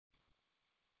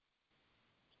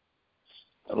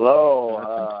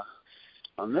Hello.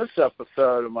 On this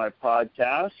episode of my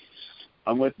podcast,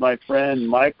 I'm with my friend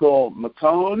Michael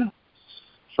McCone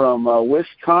from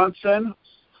Wisconsin,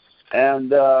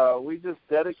 and we just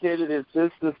dedicated his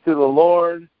business to the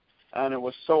Lord, and it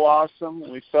was so awesome.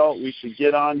 We felt we should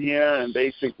get on here and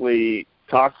basically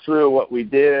talk through what we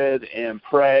did and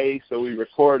pray, so we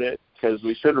record it, because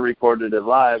we should have recorded it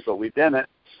live, but we didn't.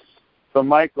 So,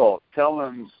 Michael, tell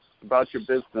them about your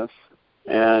business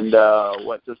and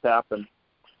what just happened.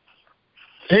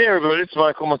 Hey, everybody, it's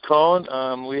Michael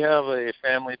McCone. We have a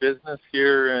family business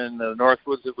here in the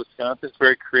Northwoods of Wisconsin. It's a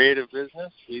very creative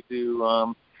business. We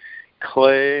do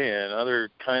clay and other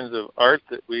kinds of art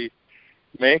that we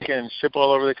make and ship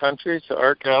all over the country to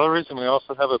art galleries, and we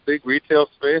also have a big retail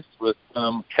space with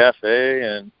cafe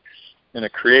and in a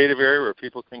creative area where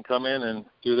people can come in and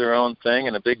do their own thing,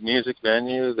 and a big music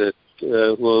venue that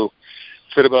will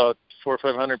fit about 400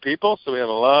 or 500 people. So we have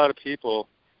a lot of people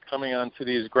coming onto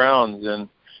these grounds. And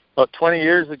about 20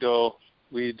 years ago,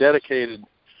 we dedicated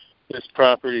this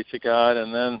property to God,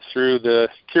 and then through the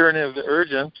tyranny of the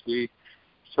urgent, we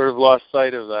sort of lost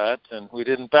sight of that, and we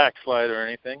didn't backslide or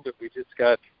anything, but we just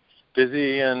got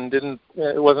busy and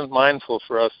it wasn't mindful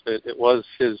for us that it was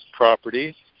His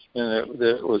property and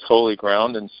that it was holy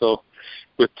ground. And so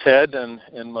with Ted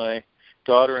and my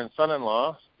daughter and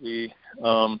son-in-law, we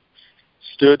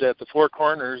stood at the four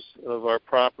corners of our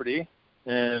property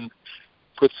and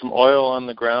put some oil on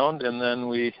the ground, and then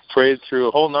we prayed through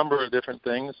a whole number of different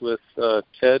things with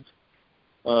Ted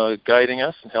guiding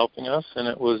us and helping us, and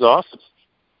it was awesome.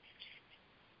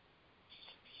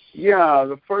 Yeah,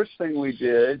 the first thing we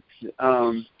did,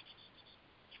 and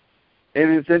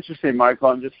it's interesting, Michael,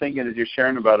 I'm just thinking as you're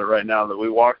sharing about it right now, that we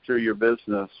walked through your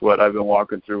business, what I've been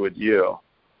walking through with you.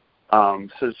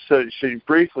 So should you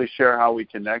briefly share how we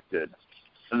connected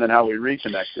and then how we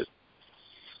reconnected?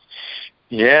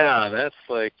 Yeah, that's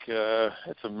like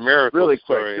it's a miracle really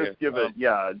story. Quick, just give it,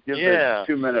 give the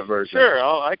 2-minute version. Sure,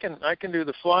 I can do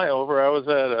the flyover. I was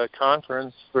at a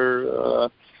conference for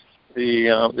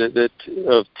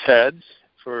of Ted's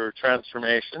for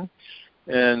transformation,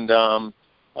 and how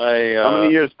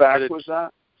many years back was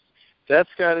that? That's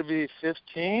got to be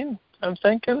 15, I'm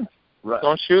thinking. Right.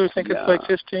 Don't you think it's like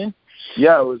 15?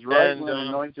 Yeah, it was right when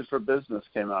Anointed for Business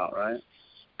came out, right?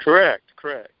 Correct.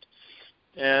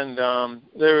 And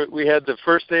we had the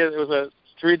first day. It was a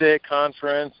 3-day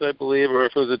conference, I believe, or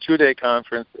if it was a 2-day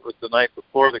conference, it was the night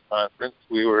before the conference.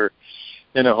 We were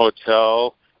in a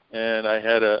hotel, and I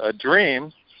had a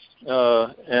dream,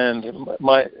 and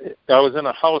I was in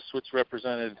a house which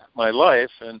represented my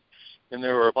life, and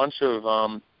there were a bunch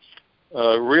of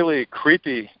really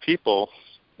creepy people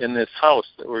in this house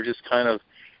that were just kind of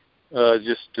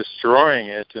just destroying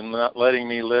it and not letting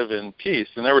me live in peace.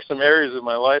 And there were some areas of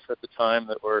my life at the time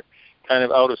that were kind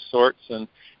of out of sorts, and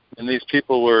these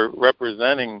people were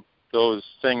representing those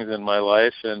things in my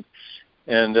life, and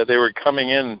they were coming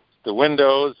in the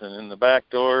windows and in the back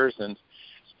doors, and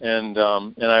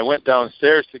I went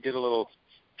downstairs to get a little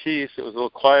peace. It was a little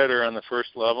quieter on the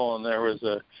first level, and there was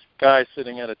a guy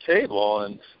sitting at a table,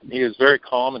 and he was very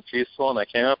calm and peaceful, and I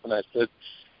came up and I said,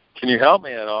 "Can you help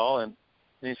me at all?" And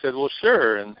he said, "Well,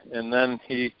 sure." And then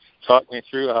he talked me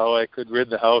through how I could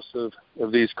rid the house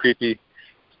of these creepy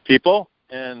people,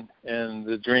 and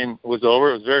the dream was over.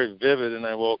 It was very vivid, and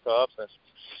I woke up,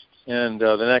 and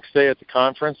the next day at the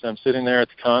conference, I'm sitting there at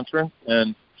the conference,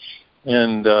 and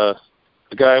the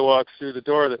guy walks through the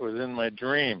door that was in my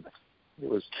dream. It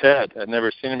was Ted. I'd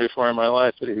never seen him before in my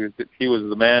life, but he was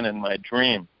the man in my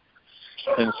dream.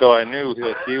 And so I knew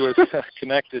that he was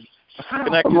connected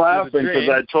I'm laughing because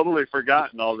I'd totally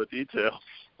forgotten all the details.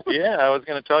 Yeah, I was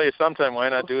going to tell you sometime. Why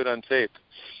not do it on tape?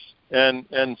 And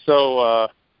so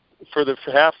for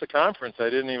half the conference, I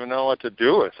didn't even know what to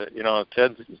do with it. You know,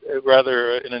 Ted's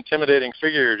rather an intimidating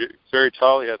figure. Very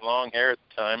tall. He had long hair at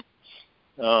the time.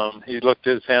 He looked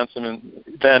as handsome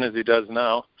then as he does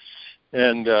now,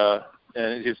 and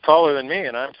he's taller than me,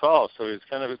 and I'm tall, so he's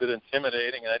kind of a bit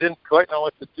intimidating. And I didn't quite know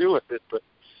what to do with it, but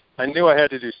I knew I had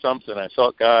to do something. I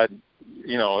felt God,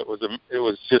 you know, it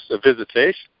was just a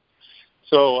visitation.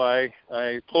 So I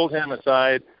pulled him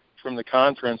aside from the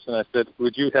conference, and I said,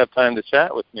 "Would you have time to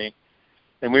chat with me?"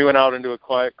 And we went out into a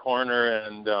quiet corner,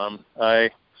 and I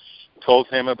told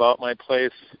him about my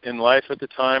place in life at the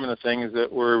time and the things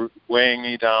that were weighing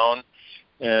me down.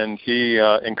 And he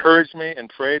encouraged me and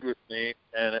prayed with me,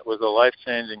 and it was a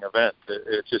life-changing event.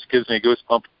 It just gives me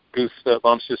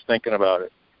goosebumps just thinking about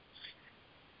it.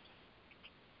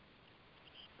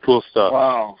 Cool stuff.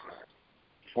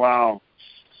 Wow.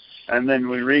 And then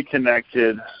we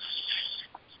reconnected.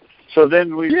 So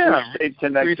then we stayed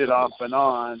connected off and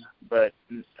on. but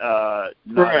not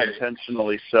Right.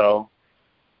 intentionally so.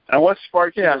 And what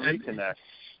sparked you to reconnect?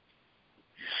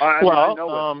 I know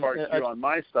what sparked you on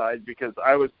my side, because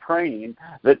I was praying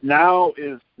that now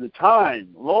is the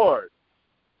time, Lord.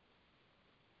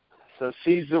 So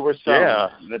seeds that were sown,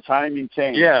 the timing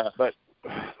came. Yeah. But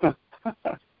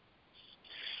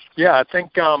yeah, I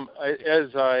think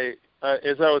as I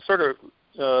was sort of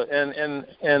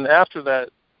and after that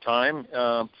time,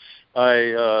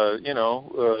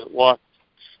 I walked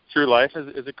through life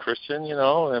as a Christian,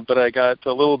 but I got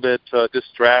a little bit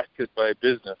distracted by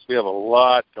business. We have a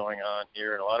lot going on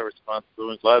here and a lot of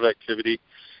responsibilities, a lot of activity,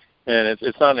 and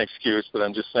it's not an excuse, but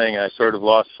I'm just saying I sort of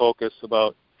lost focus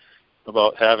about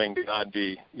having God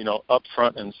be, up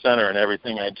front and center in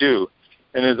everything I do.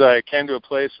 And as I came to a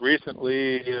place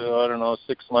recently,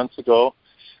 6 months ago,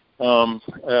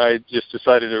 I just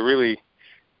decided to really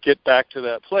get back to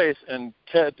that place, and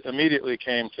Ted immediately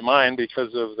came to mind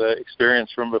because of the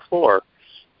experience from before.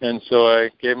 And so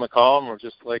I gave him a call, and we're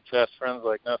just like fast friends,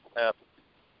 like nothing happened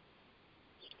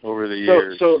over the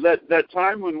years. So that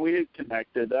time when we had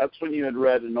connected, that's when you had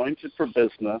read Anointed for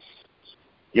Business.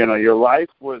 Your life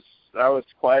was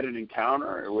quite an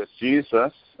encounter with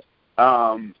Jesus.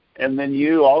 And then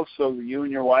you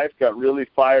and your wife got really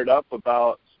fired up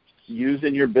about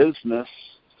using your business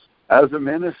as a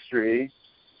ministry,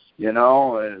 as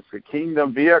a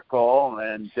kingdom vehicle,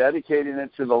 and dedicating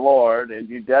it to the Lord. And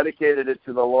you dedicated it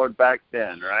to the Lord back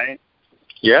then, right?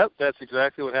 Yep, that's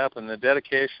exactly what happened. The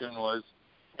dedication was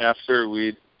after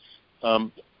we'd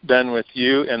been with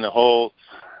you and the whole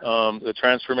the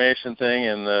transformation thing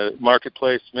and the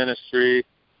marketplace ministry.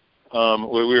 We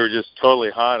were just totally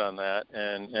hot on that,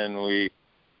 and we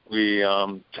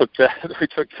took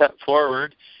that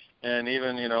forward, and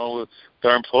even with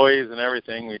our employees and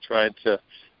everything, we tried to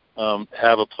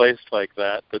have a place like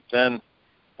that. But then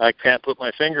I can't put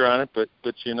my finger on it, but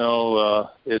it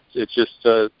just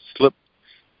slipped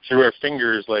through our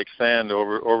fingers like sand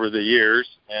over the years,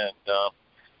 and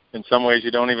in some ways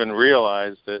you don't even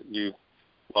realize that you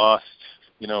lost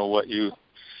what you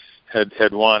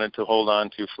had wanted to hold on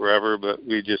to forever. But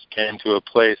we just came to a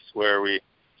place where we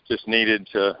just needed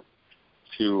to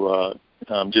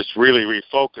just really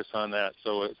refocus on that,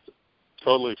 so it's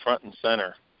totally front and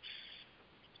center.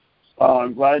 Well,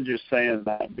 I'm glad you're saying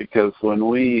that, because when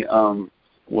we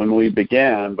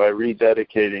began by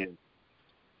rededicating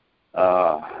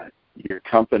your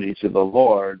company to the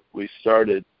Lord, we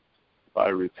started by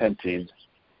repenting.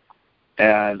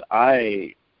 And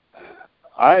I'm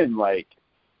like,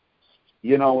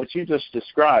 what you just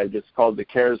described, it's called the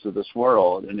cares of this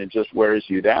world, and it just wears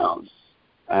you down.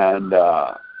 And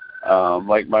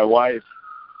like my wife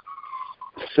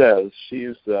says, she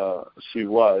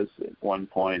was at one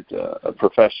point a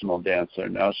professional dancer.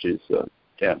 Now she's a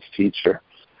dance teacher.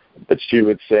 But she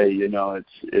would say,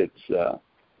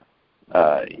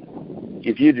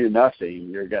 if you do nothing,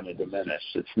 you're going to diminish.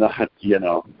 It's not,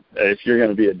 if you're going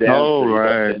to be a dancer, you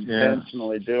have to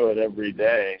intentionally do it every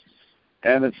day.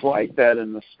 And it's like that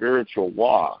in the spiritual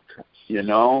walk,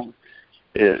 to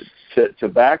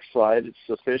backslide, it's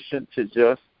sufficient to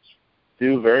just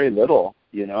do very little,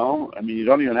 you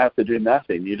don't even have to do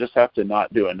nothing. You just have to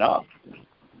not do enough.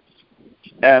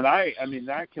 And I mean,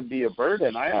 that can be a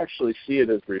burden. I actually see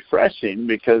it as refreshing,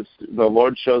 because the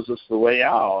Lord shows us the way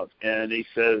out. And he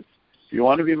says, if you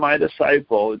want to be my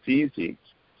disciple, it's easy.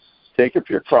 Take up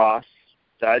your cross,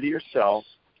 die to yourself,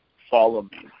 follow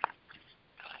me.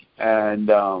 And,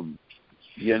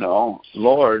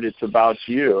 Lord, it's about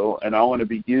you, and I want to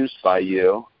be used by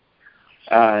you.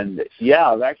 And,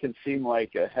 yeah, that can seem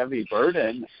like a heavy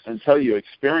burden until you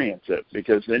experience it,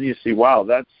 because then you see, wow,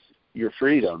 that's your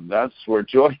freedom. That's where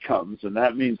joy comes, and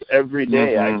that means every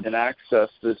day I can access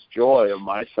this joy of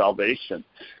my salvation.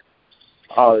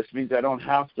 This means I don't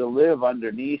have to live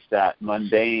underneath that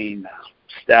mundane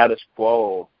status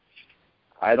quo.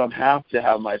 I don't have to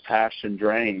have my passion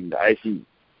drained. I can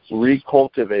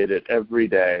recultivate it every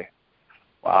day.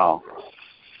 Wow.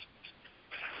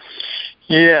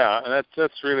 Yeah, and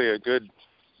that's really a good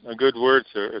word.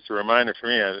 It's a reminder for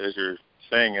me as you're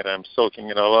saying it. I'm soaking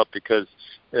it all up, because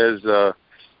as a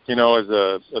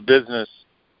business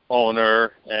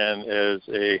owner and as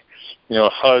a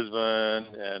husband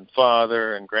and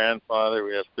father and grandfather,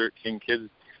 we have 13 kids.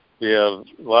 We have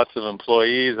lots of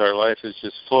employees. Our life is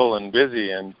just full and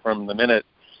busy. And from the minute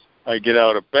I get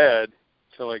out of bed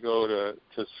till I go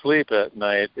to sleep at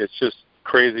night, it's just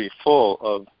crazy full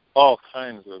of all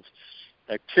kinds of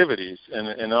activities,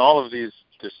 and all of these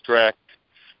distract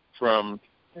from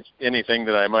anything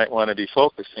that I might want to be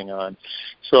focusing on.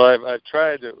 So I've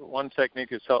tried, one technique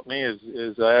that's helped me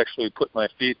is I actually put my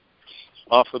feet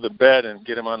off of the bed and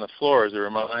get him on the floor. As a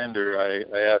reminder, I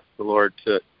ask the Lord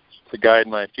to guide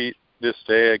my feet this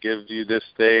day. I give you this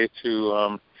day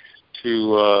to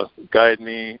guide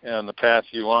me on the path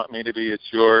you want me to be. It's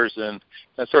yours, and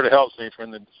that sort of helps me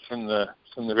from the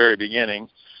very beginning.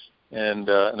 And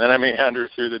then I meander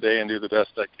through the day and do the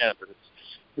best I can. But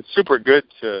it's super good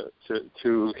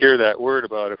to hear that word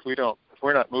about if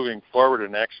we're not moving forward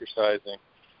and exercising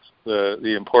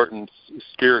the important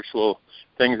spiritual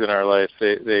things in our life,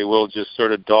 they will just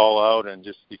sort of dull out and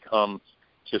just become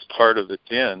just part of the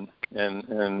din,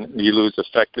 and you lose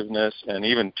effectiveness and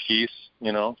even peace,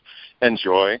 and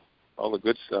joy, all the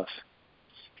good stuff.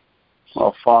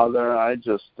 Well, Father,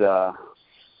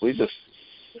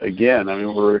 again,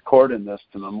 we're recording this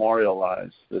to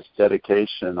memorialize this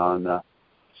dedication on,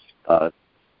 let's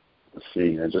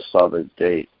see, I just saw the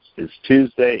date. It's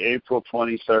Tuesday, April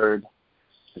 23rd.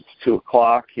 It's 2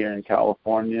 o'clock here in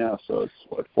California, so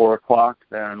it's 4 o'clock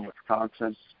there in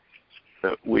Wisconsin,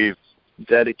 that we've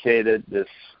dedicated this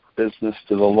business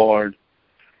to the Lord,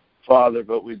 Father.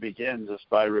 But we begin just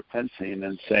by repenting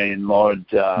and saying, Lord,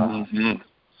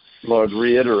 Lord,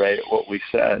 reiterate what we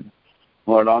said.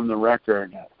 Lord, on the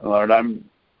record, Lord, I'm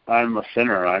a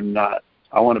sinner.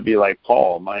 I want to be like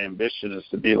Paul. My ambition is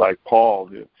to be like Paul,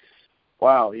 who,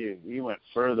 wow, he went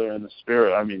further in the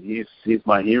Spirit. He's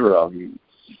my hero. He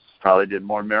probably did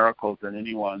more miracles than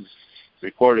anyone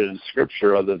recorded in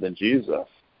Scripture other than Jesus.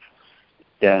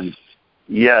 And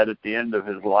yet, at the end of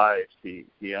his life, he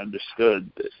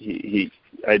understood that he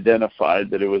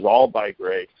identified that it was all by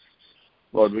grace.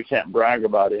 Lord, we can't brag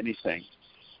about anything,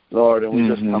 Lord, and we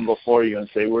just come before you and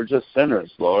say we're just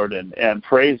sinners, Lord, and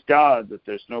praise God that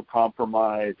there's no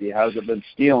compromise. He hasn't been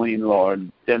stealing,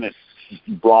 Lord, didn't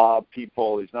rob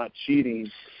people. He's not cheating,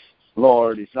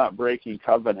 Lord. He's not breaking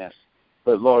covenant.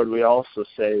 But, Lord, we also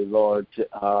say, Lord,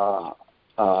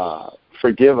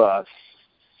 forgive us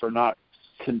for not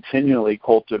continually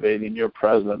cultivating your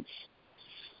presence.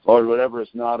 Lord, whatever is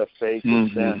not of faith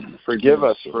is sin. Forgive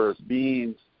us for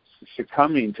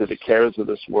succumbing to the cares of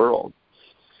this world.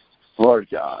 Lord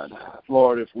God,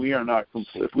 Lord, if we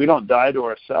don't die to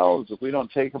ourselves, if we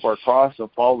don't take up our cross and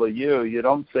follow you, you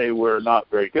don't say we're not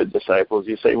very good disciples.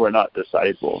 You say we're not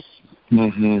disciples.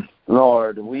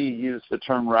 Lord, we use the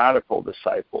term radical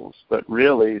disciples, but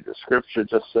really the Scripture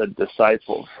just said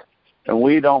disciples. And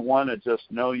we don't want to just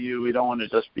know you. We don't want to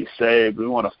just be saved. We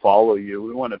want to follow you.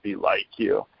 We want to be like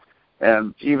you.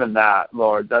 And even that,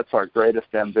 Lord, that's our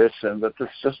greatest ambition, but this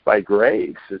is just by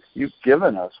grace. You've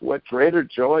given us. What greater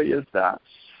joy is that?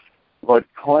 Lord,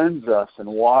 cleanse us and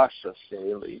wash us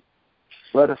daily.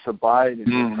 Let us abide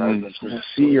in your presence and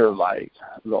see your light,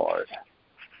 Lord.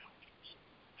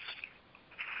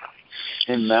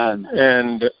 Amen.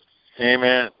 And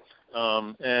amen.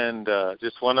 And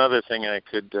just one other thing I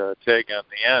could take on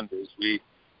the end is we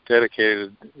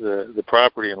dedicated the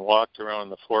property and walked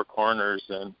around the four corners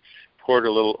and poured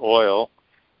a little oil.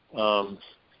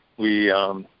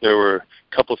 There were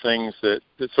a couple things that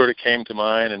sort of came to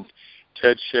mind, and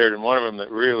Ted shared, and one of them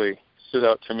that really stood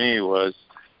out to me was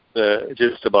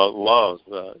just about love.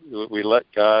 We let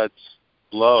God's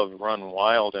love run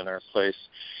wild in our place.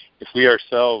 If we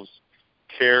ourselves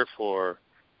care for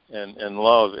and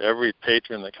love every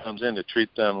patron that comes in, to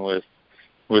treat them with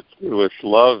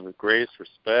love, grace,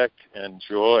 respect, and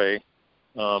joy,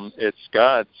 it's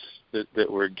God's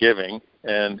that we're giving,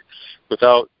 and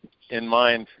without in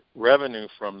mind revenue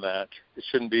from that. It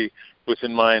shouldn't be with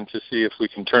in mind to see if we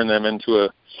can turn them into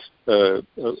a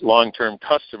long-term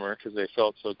customer because they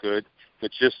felt so good,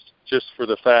 but just for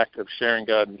the fact of sharing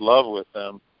God's love with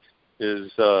them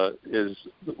is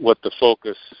what the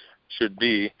focus should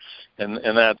be, and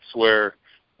that's where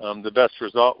the best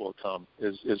result will come.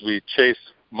 Is we chase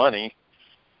money,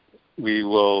 we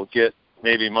will get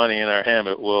maybe money in our hand,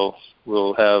 but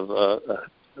we'll have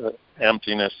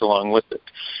emptiness along with it.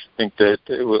 I think that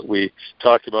what we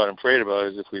talked about and prayed about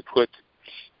is if we put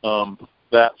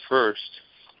that first,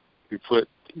 we put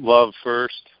love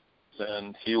first,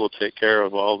 then He will take care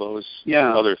of all those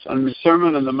other things. On the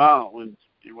Sermon on the Mount, when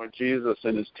Jesus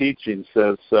in His teaching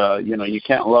says, you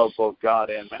can't love both God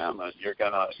and mammon. You're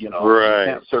gonna, you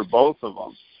can't serve both of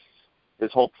them.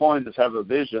 His whole point is have a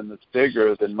vision that's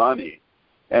bigger than money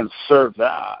and serve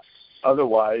that.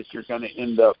 Otherwise, you're going to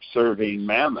end up serving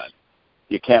mammon.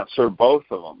 You can't serve both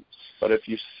of them. But if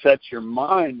you set your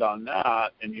mind on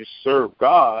that and you serve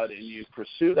God and you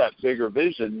pursue that bigger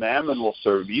vision, mammon will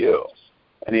serve you.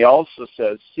 And He also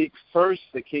says, seek first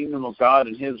the kingdom of God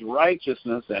and His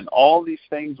righteousness, and all these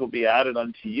things will be added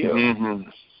unto you.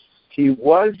 He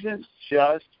wasn't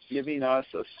just giving us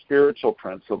a spiritual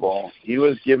principle. He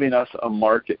was giving us a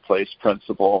marketplace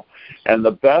principle. And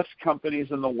the best companies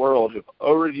in the world have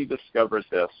already discovered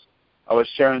this. I was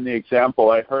sharing the example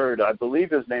I heard. I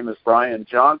believe his name is Brian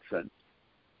Johnson,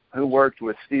 who worked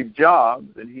with Steve Jobs,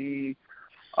 and he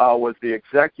was the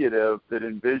executive that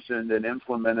envisioned and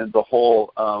implemented the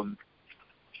whole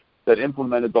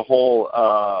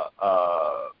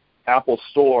Apple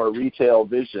Store retail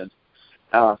vision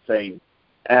thing,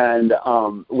 and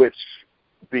which,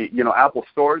 Apple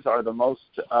stores are the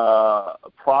most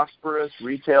prosperous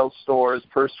retail stores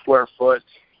per square foot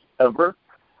ever.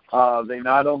 They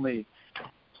not only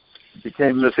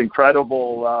became this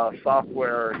incredible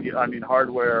hardware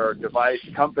device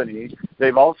company,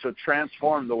 they've also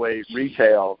transformed the way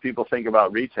people think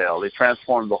about retail. They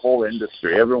transformed the whole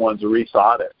industry. Everyone's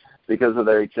rethought it because of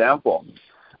their example.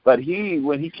 But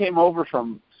when he came over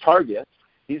from Target,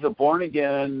 he's a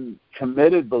born-again,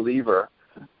 committed believer,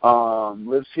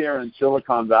 lives here in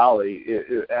Silicon Valley,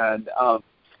 and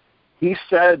he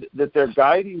said that their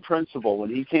guiding principle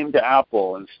when he came to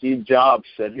Apple and Steve Jobs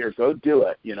said, here, go do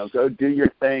it, go do your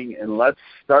thing, and let's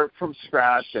start from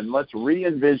scratch and let's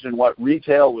re-envision what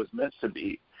retail was meant to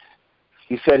be.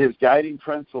 He said his guiding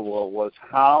principle was,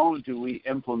 how do we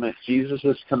implement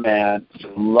Jesus' command to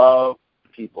love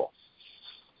people?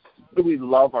 How do we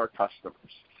love our customers?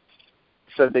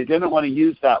 So they didn't want to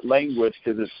use that language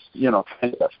because it's,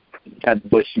 kind of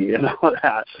bushy and all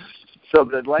that. So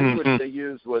the language they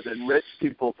used was enrich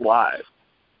people's lives.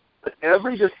 But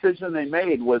every decision they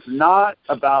made was not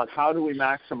about how do we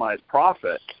maximize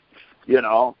profit.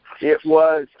 It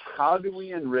was how do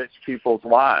we enrich people's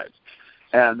lives.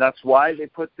 And that's why they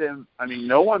put them,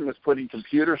 no one was putting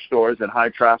computer stores in high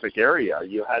traffic area.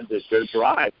 You had to go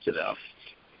drive to them.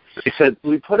 They said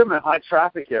we put them in high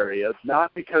traffic areas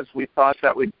not because we thought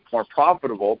that would be more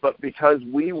profitable, but because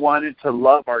we wanted to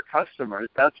love our customers.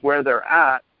 That's where they're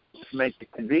at. To make it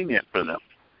convenient for them.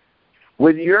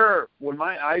 When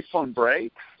my iPhone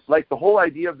breaks, like the whole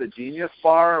idea of the Genius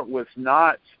Bar was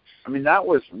not. That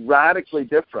was radically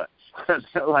different.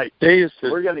 Like they used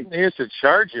to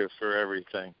charge you for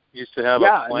everything. You used to have a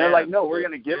plan. And they're like, no, we're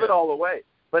going to give it all away.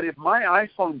 But if my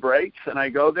iPhone breaks and I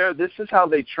go there, this is how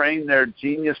they train their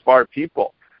Genius Bar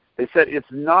people. They said it's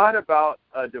not about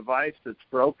a device that's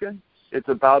broken. It's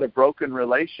about a broken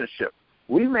relationship.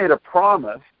 We made a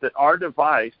promise that our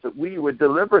device, that we would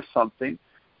deliver something,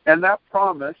 and that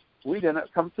promise, we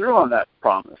didn't come through on that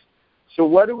promise. So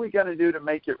what are we going to do to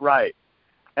make it right?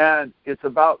 And it's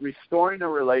about restoring a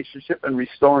relationship and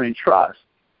restoring trust.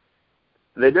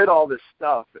 They did all this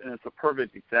stuff, and it's a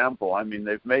perfect example.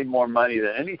 They've made more money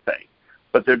than anything,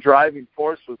 but their driving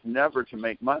force was never to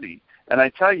make money. And I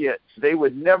tell you, they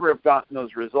would never have gotten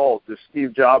those results if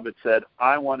Steve Jobs had said,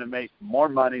 I want to make more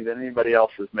money than anybody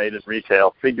else has made in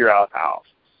retail. Figure out how.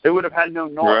 They would have had no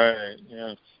noise. Right,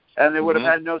 yeah. And they would have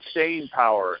had no staying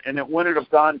power. And it wouldn't have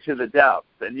gone to the depth.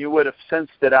 And you would have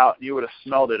sensed it out. And you would have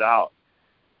smelled it out.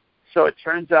 So it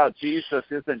turns out Jesus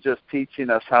isn't just teaching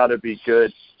us how to be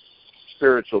good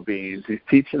spiritual beings. He's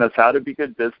teaching us how to be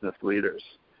good business leaders.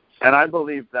 And I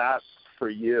believe that for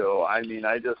you. I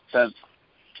just sense,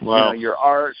 wow. Your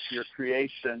art, your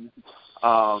creation,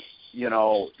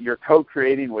 you're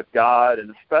co-creating with God,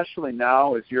 and especially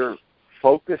now as you're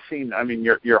focusing,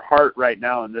 your heart right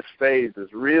now in this phase is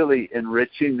really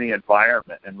enriching the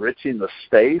environment, enriching the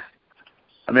space.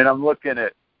 I'm looking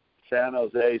at San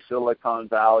Jose, Silicon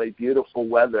Valley, beautiful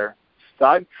weather.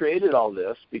 God created all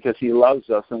this because he loves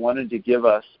us and wanted to give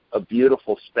us a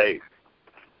beautiful space.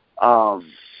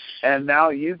 And now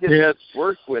you get to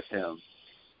work with him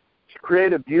to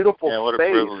create a beautiful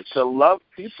space to love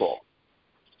people.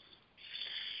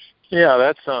 Yeah,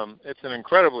 that's it's an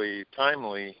incredibly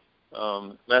timely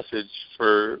message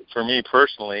for me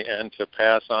personally, and to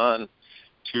pass on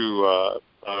to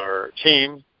our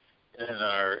team and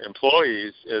our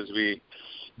employees as we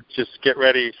just get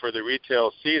ready for the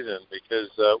retail season, because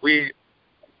we,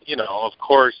 of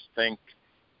course, think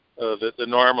that the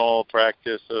normal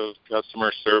practice of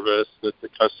customer service, that the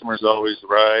customer's always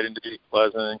right, and to be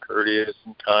pleasant and courteous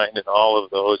and kind, and all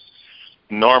of those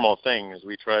normal things.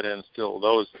 We try to instill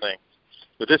those things.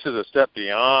 But this is a step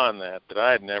beyond that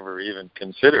I had never even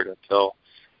considered until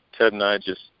Ted and I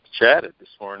just chatted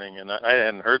this morning, and I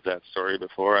hadn't heard that story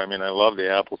before. I love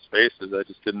the Apple Spaces. I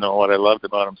just didn't know what I loved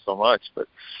about them so much. But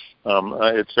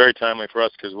it's very timely for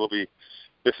us, because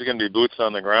this is going to be boots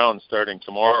on the ground starting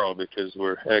tomorrow, because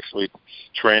we're actually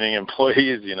training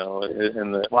employees, in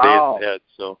the days ahead.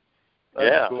 So,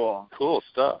 that's cool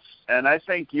stuff. And I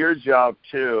think your job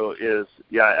too is,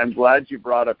 I'm glad you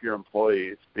brought up your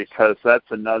employees, because that's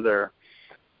another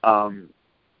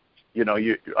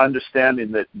you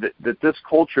understanding that this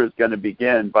culture is going to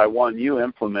begin by, one, you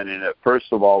implementing it, first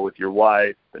of all, with your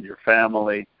wife and your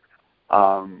family,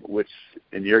 which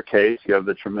in your case, you have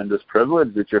the tremendous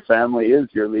privilege that your family is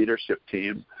your leadership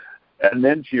team, and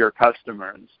then to your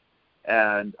customers.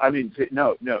 And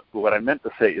what I meant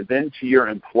to say is then to your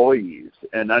employees,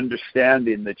 and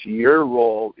understanding that your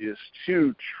role is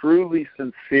to truly,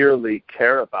 sincerely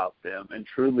care about them and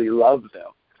truly love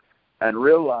them. And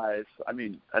realize,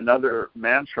 another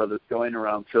mantra that's going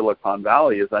around Silicon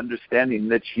Valley is understanding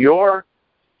that your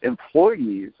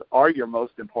employees are your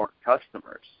most important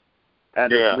customers.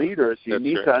 And as leaders, you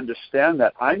need to understand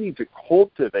that I need to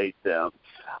cultivate them.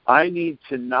 I need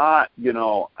to not,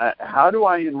 how do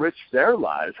I enrich their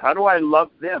lives? How do I love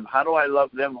them? How do I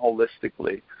love them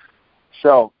holistically?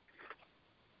 So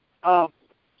why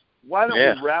don't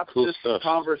we wrap this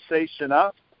conversation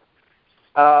up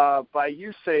by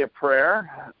you say a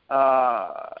prayer,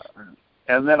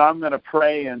 and then I'm going to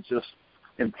pray and just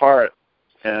impart,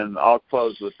 and I'll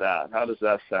close with that. How does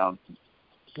that sound?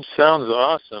 It sounds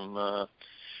awesome.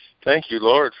 Thank you,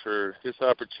 Lord, for this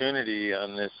opportunity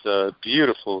on this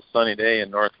beautiful sunny day in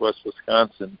northwest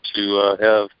Wisconsin to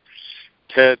have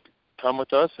Ted come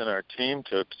with us and our team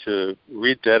to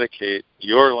rededicate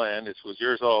your land. It was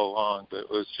yours all along, but it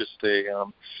was just it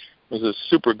was a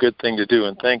super good thing to do.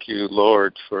 And thank you,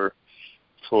 Lord, for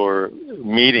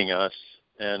meeting us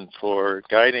and for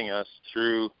guiding us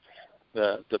through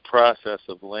the process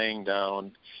of laying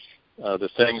down the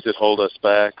things that hold us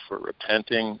back, for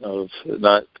repenting of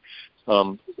not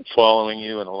following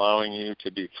you and allowing you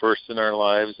to be first in our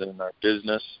lives and in our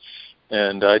business.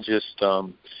 And I just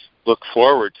look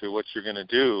forward to what you're going to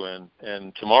do,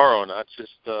 and tomorrow, not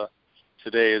just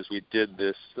today as we did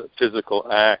this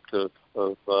physical act of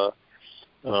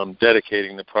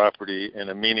dedicating the property in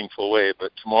a meaningful way,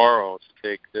 but tomorrow to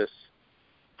take this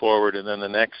forward, and then the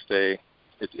next day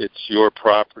it's your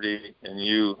property, and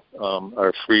you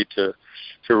are free to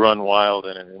run wild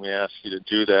in it. And we ask you to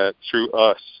do that through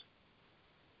us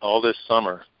all this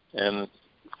summer and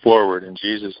forward in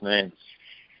Jesus' name.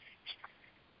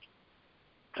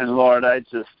 And Lord, I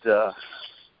just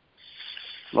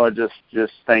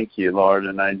thank you, Lord,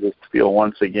 and I just feel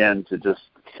once again to just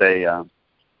say,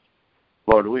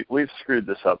 Lord, we've screwed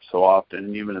this up so often,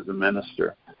 and even as a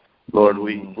minister. Lord,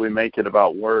 we make it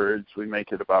about words, we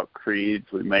make it about creeds,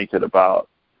 we make it about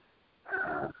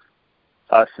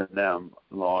us and them,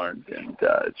 Lord, and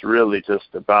it's really just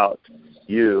about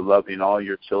you loving all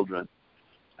your children,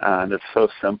 and it's so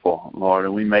simple, Lord,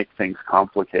 and we make things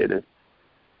complicated,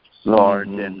 Lord,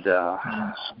 and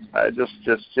I just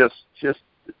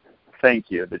thank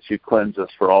you that you cleanse us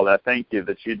for all that. Thank you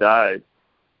that you died,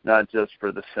 not just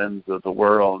for the sins of the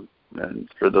world and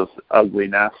for those ugly,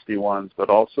 nasty ones, but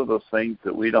also those things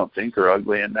that we don't think are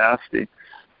ugly and nasty,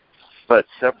 but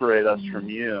separate us from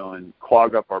you and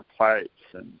clog up our pipes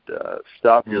and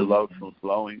stop your love from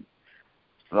flowing,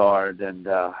 Lord. And,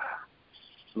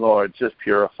 Lord, just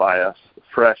purify us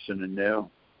fresh and anew,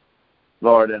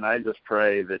 Lord. And I just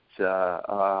pray that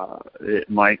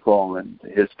Michael and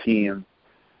his team,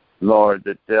 Lord,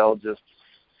 that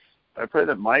I pray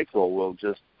that Michael will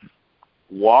just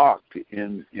walk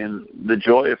in the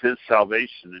joy of his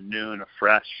salvation anew and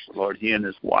afresh, Lord, he and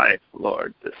his wife,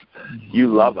 Lord, that you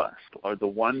love us, Lord, the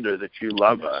wonder that you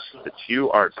love us, that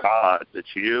you are God, that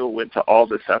you went to all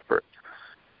this effort.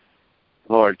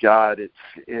 Lord God,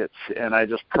 it's and I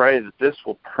just pray that this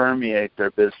will permeate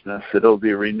their business, that it'll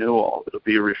be renewal, it'll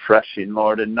be refreshing,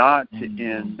 Lord, and not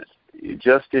in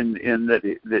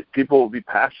that people will be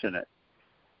passionate.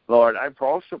 Lord, I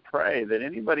also pray that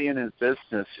anybody in his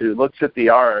business who looks at the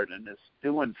art and is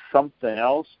doing something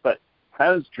else but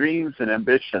has dreams and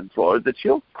ambitions, Lord, that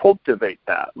you'll cultivate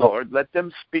that, Lord. Let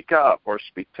them speak up or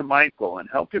speak to Michael and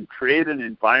help him create an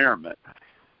environment,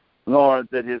 Lord,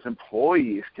 that his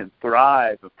employees can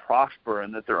thrive and prosper,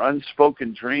 and that their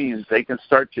unspoken dreams, they can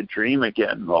start to dream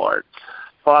again, Lord.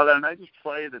 Father, and I just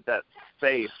pray that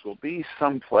space will be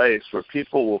some place where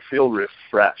people will feel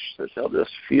refreshed, that they'll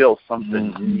just feel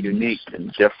something unique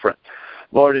and different.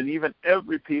 Lord, and even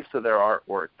every piece of their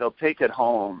artwork, they'll take it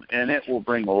home, and it will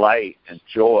bring light and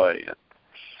joy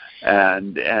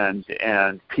and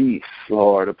peace,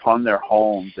 Lord, upon their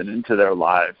homes and into their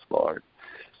lives, Lord.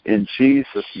 In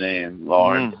Jesus' name,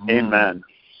 Lord. Amen.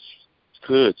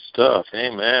 Good stuff.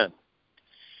 Amen.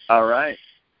 All right.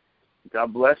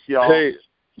 God bless y'all. Hey,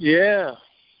 yeah.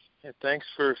 Thanks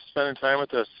for spending time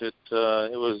with us. It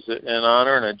was an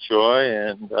honor and a joy,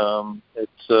 and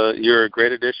you're a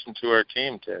great addition to our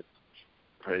team, Ted.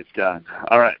 Praise God.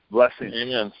 All right. Blessings.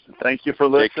 Amen. Thank you for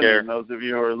listening. Take care. And those of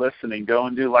you who are listening, go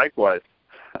and do likewise.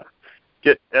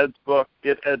 get Ed's book,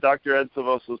 get Dr. Ed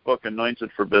Silvoso's book,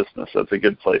 Anointed for Business. That's a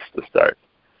good place to start.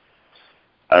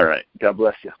 All right. God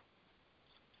bless you.